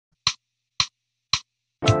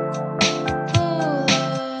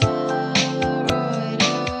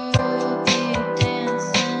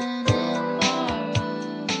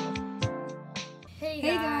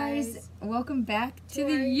back to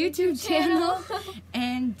the YouTube channel.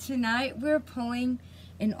 And tonight we're pulling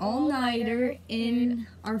an all-nighter in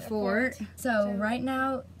our fort. So right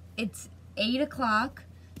now it's 8 o'clock.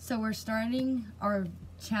 So we're starting our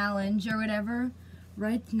challenge or whatever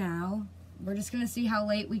right now. We're just gonna see how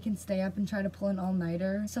late we can stay up and try to pull an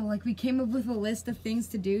all-nighter. So like we came up with a list of things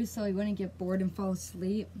to do so we wouldn't get bored and fall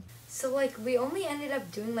asleep. So like we only ended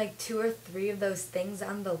up doing like 2 or 3 of those things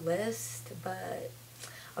on the list, but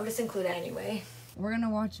I'll just include it anyway. We're gonna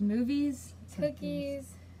watch movies,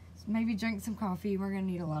 cookies, maybe drink some coffee. We're gonna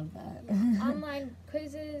need a lot of that. Online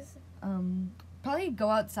quizzes. Probably go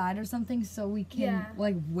outside or something so we can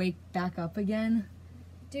like wake back up again.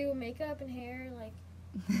 Do makeup and hair, like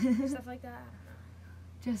stuff like that.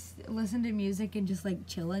 Just listen to music and just like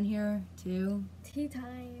chill in here too. Tea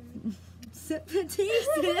time. Sip the tea,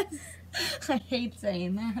 sis. I hate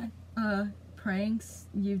saying that. Pranks,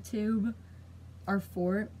 YouTube, our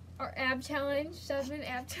fort. Our ab challenge, 7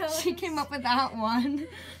 ab challenge. She came up with that one.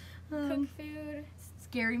 Cook food.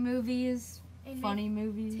 Scary movies, and funny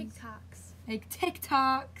movies. TikToks. Make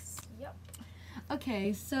TikToks. Yep.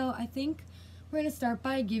 Okay, so I think we're gonna start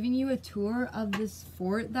by giving you a tour of this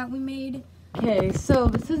fort that we made. Okay, so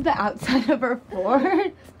this is the outside of our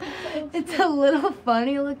fort. It's a little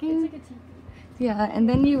funny looking. It's like a teepee. Yeah, and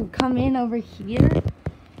then you come in over here,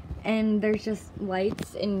 and there's just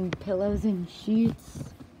lights and pillows and sheets.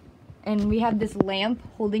 And we have this lamp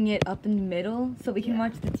holding it up in the middle so we can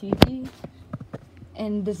watch the TV.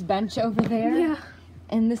 And this bench over there. Yeah.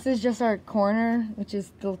 And this is just our corner, which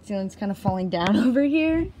is the ceiling's kind of falling down over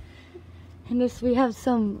here. And this, we have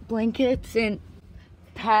some blankets and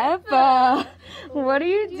Peppa. What are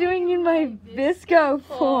you doing in my visco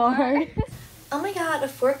for? Oh my god, a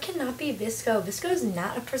fort cannot be visco. Visco is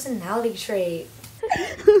not a personality trait.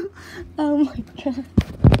 Oh my god.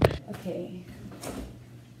 Okay.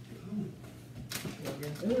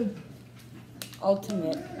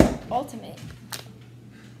 Ultimate.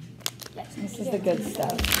 Yes. This is the good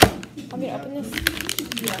stuff. I'm gonna open this.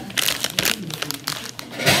 Yeah.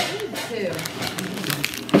 I need 2.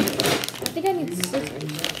 I think I need scissors.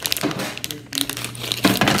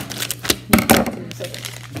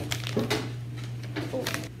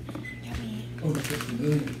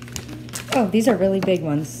 Oh, these are really big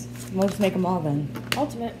ones. We'll just make them all then.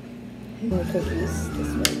 Ultimate. More cookies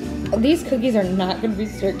this way. Oh, these cookies are not going to be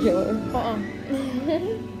circular.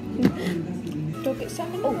 Don't get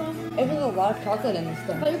some in the wrong. It has a lot of chocolate in this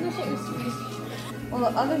thing. But you're gonna shake your squeeze. Well,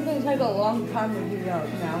 the other things take a long time to heat up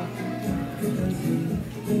now.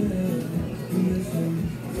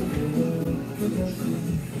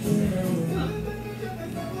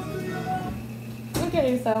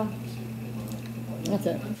 Okay, so that's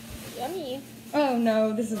it. Yummy. Oh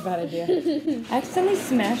no, this is a bad idea. I accidentally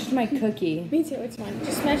smashed my cookie. Me too, it's fine.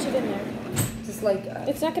 Just smash it in there. Just like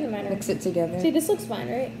It's not gonna matter. mix it together. See, this looks fine,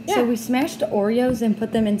 right? Yeah. So we smashed Oreos and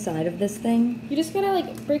put them inside of this thing. You just gotta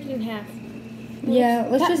like break it in half. Yeah,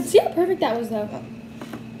 let's just see how perfect that was though.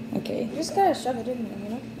 Okay. You just gotta shove it in there, you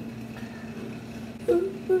know?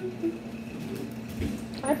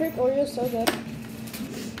 I break Oreos so good.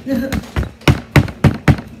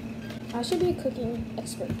 I should be a cooking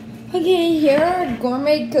expert. Okay, here are our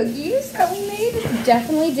gourmet cookies that we made.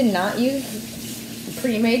 Definitely did not use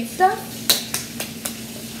pre-made stuff.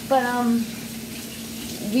 But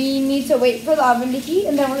we need to wait for the oven to heat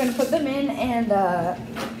and then we're gonna put them in and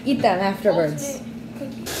eat them afterwards.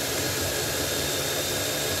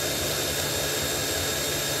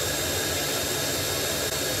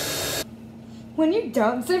 When you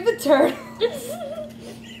don't save the turtles.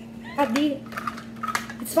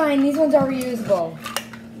 It's fine, these ones are reusable.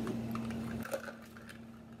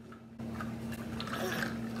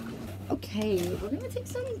 Okay, we're gonna take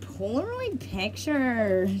some Polaroid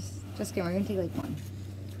pictures. Just kidding, we're gonna take like 1.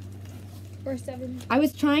 Or 7. I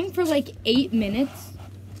was trying for like 8 minutes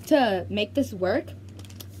to make this work,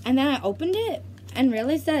 and then I opened it and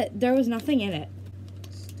realized that there was nothing in it.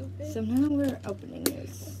 Stupid. So now we're opening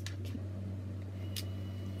this.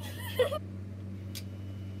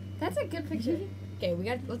 That's a good picture. Okay,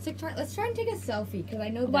 let's try and take a selfie because I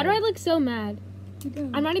know. Why do I look so mad?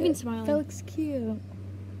 I'm not even smiling. That looks cute.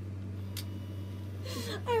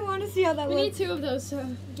 I want to see how that We looks. need 2 of those, so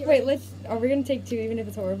Wait, are we gonna take 2 even if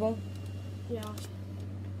it's horrible? Yeah.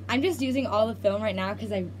 I'm just using all the film right now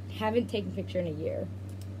because I haven't taken a picture in a year.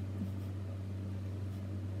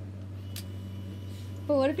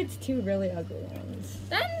 But what if it's 2 really ugly ones?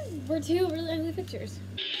 Then we're 2 really ugly pictures.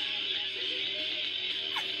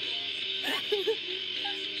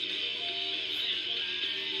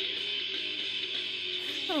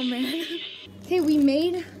 Oh man. Okay, we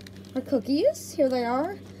made our cookies. Here they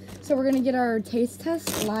are. So so we're gonna get our taste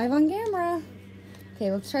test live on camera. Okay,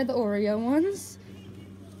 let's try the Oreo ones.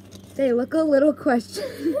 They look a little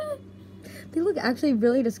questionable. They look actually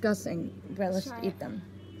really disgusting, but let's eat them.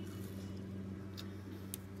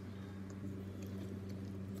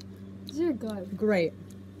 These are good. Great.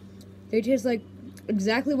 They taste like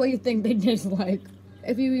exactly what you think they taste like.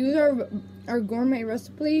 If you use our gourmet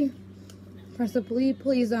recipe,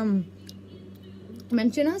 please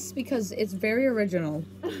mention us because it's very original.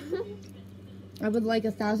 I would like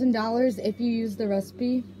 $1,000 if you use the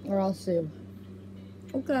recipe, or I'll sue.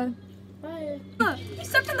 Okay. Bye. You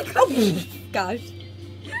stepped in the cookies. Gosh.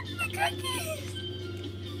 The cookies.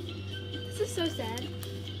 This is so sad.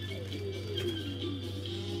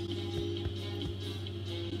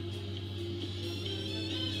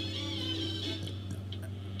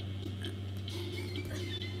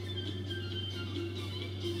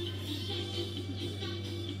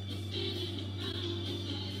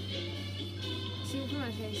 See it from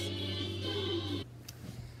my face.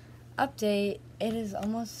 Update. It is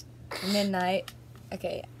almost midnight.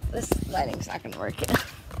 Okay, this lighting's not gonna work.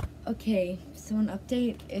 Okay, so an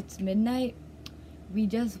update. It's midnight. We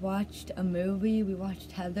just watched a movie. We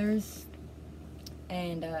watched Heather's.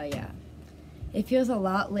 And yeah. It feels a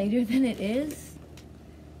lot later than it is.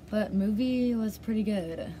 But movie was pretty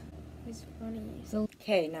good. It's funny. So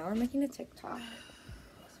okay, now we're making a TikTok.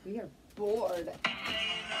 We are bored.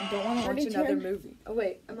 I don't want to watch another movie. Oh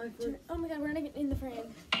wait, am I? Oh my god, we're not in the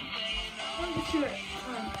frame.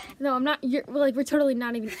 No, I'm not. We're totally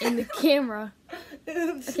not even in the camera.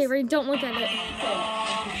 Okay, Ray, don't look at it.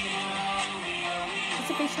 Is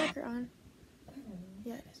the face tracker on?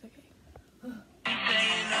 Yeah, it is. Okay.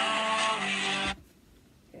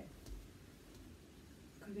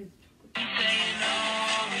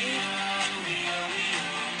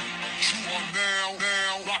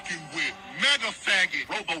 Now rocking with mega faggot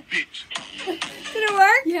robo bitch. Did it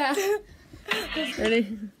work? Yeah.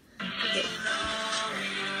 Ready?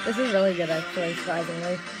 This is really good, actually,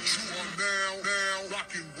 surprisingly. Now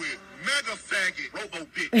rocking with mega faggot robo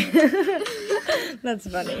bitch. That's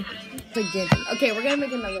funny. It's like dancing. Okay, we're gonna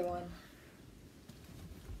make another one.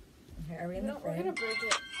 Okay, are we in the We're frame? gonna break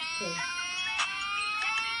it. Okay.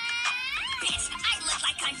 Bitch, I look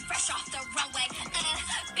like I'm fresh off the runway.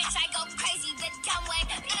 Bitch, I go crazy the dumb way.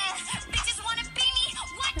 Bitches wanna be me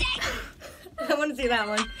one day. I want to see that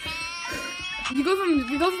one. We go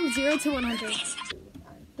from 0 to 100.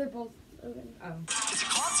 They're both open. Oh. Is it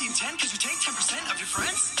called Team 10 because you take 10% of your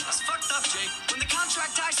friends? That's fucked up, Jake. When the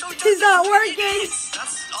contract dies, so does He's the not community. working.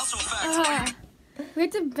 That's also a fact. We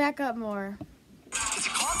have to back up more. Is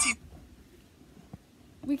it called Team...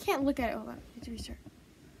 We can't look at it. Hold on. We have to restart.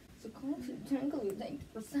 So call to tangle you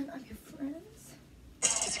 90% of your friends.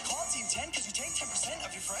 Is it called Team 10 because you take 10%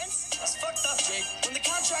 of your friends? That's fucked up, Jake. When the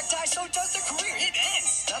contract dies, so does the career. It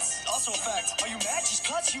ends. That's also a fact. Are you mad just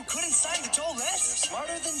cause you couldn't sign the toll less? They're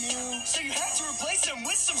smarter than you. So you had to replace them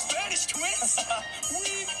with some Spanish twins?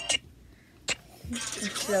 Is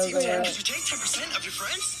it called Team 10 because you take 10% of your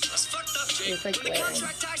friends? That's fucked up, Jake. It's like when the glaring.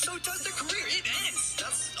 contract dies, so does the career. It ends.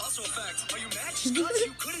 That's also a fact. Are you mad just cause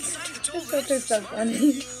you couldn't sign the toll This less? is so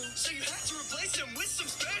funny. So you had to replace them with some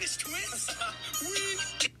Spanish twins?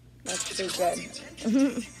 That's too good.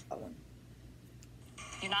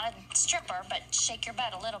 You're not a stripper, but shake your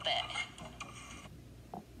butt a little bit.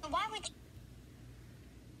 Why would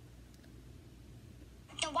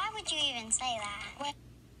you even say that?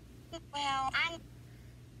 Well, I'm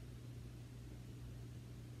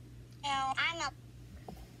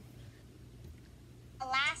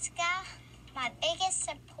Alaska. My biggest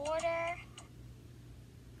supporter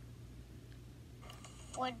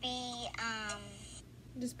would be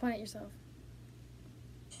Just point at yourself.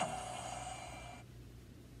 I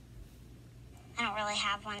don't really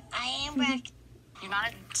have one. I am You're not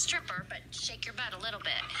a stripper, but shake your butt a little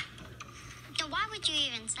bit. Then why would you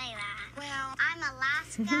even say that? Well, I'm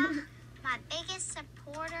Alaska. My biggest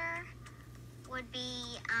supporter would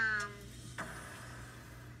be, I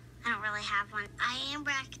don't really have one. I am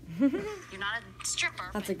You're not a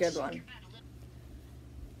stripper. That's a good one.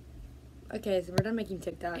 Okay, so we're done making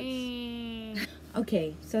TikToks.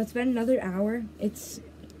 Okay, so it's been another hour. It's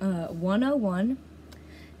 1:01,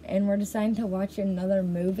 and we're deciding to watch another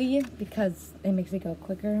movie because it makes it go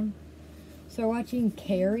quicker. So we're watching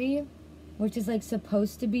Carrie, which is like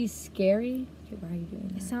supposed to be scary. Okay, why are you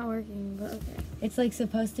doing It's that? not working, but okay. It's like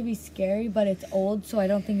supposed to be scary, but it's old, so I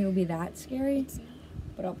don't think it'll be that scary.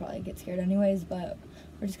 But I'll probably get scared anyways, but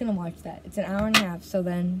we're just gonna watch that. It's an hour and a half, so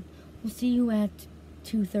then we'll see you at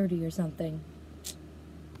 2:30 or something.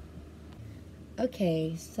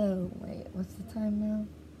 Okay, so wait, what's the time now?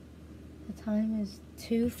 The time is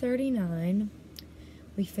 2:39.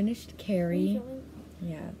 We finished Carrie.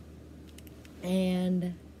 Yeah.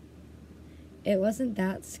 And it wasn't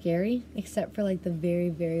that scary, except for like the very,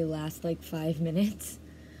 very last like 5 minutes.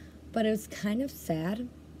 But it was kind of sad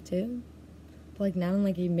too. But like not in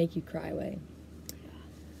like a make you cry way.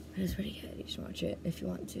 It was pretty good. You should watch it if you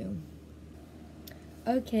want to.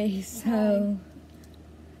 Okay, so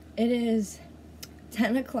it is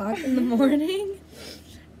 10 o'clock in the morning.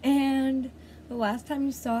 And the last time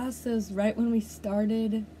you saw us was right when we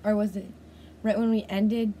started, or was it right when we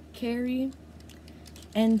ended Carrie?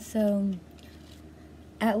 And so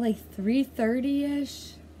at like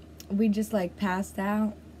 3:30ish, we just like passed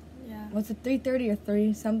out. Yeah. Was it 3:30 or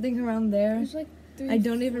 3? Something around there. It was like 3:45. I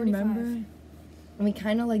don't even remember. And we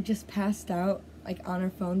kind of like just passed out like on our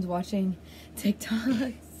phones watching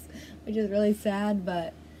TikToks, which is really sad,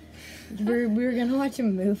 but we were gonna watch a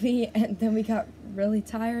movie and then we got really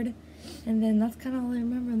tired, and then that's kind of all I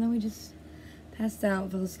remember, and then we just passed out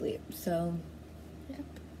and fell asleep. So Yep.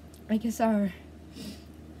 I guess our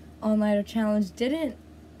all-nighter challenge didn't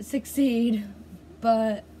succeed,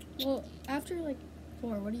 but Well, after like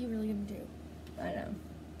 4, what are you really gonna do? I know.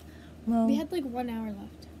 Well, We had like 1 hour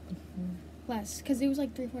left. Less, because it was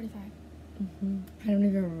like 3:45. I don't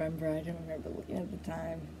even remember. I don't remember looking at the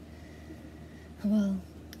time. Well,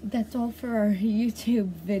 that's all for our YouTube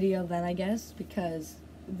video then, I guess, because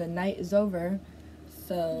the night is over.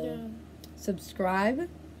 So subscribe,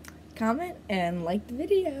 comment, and like the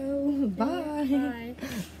video. Bye. Bye.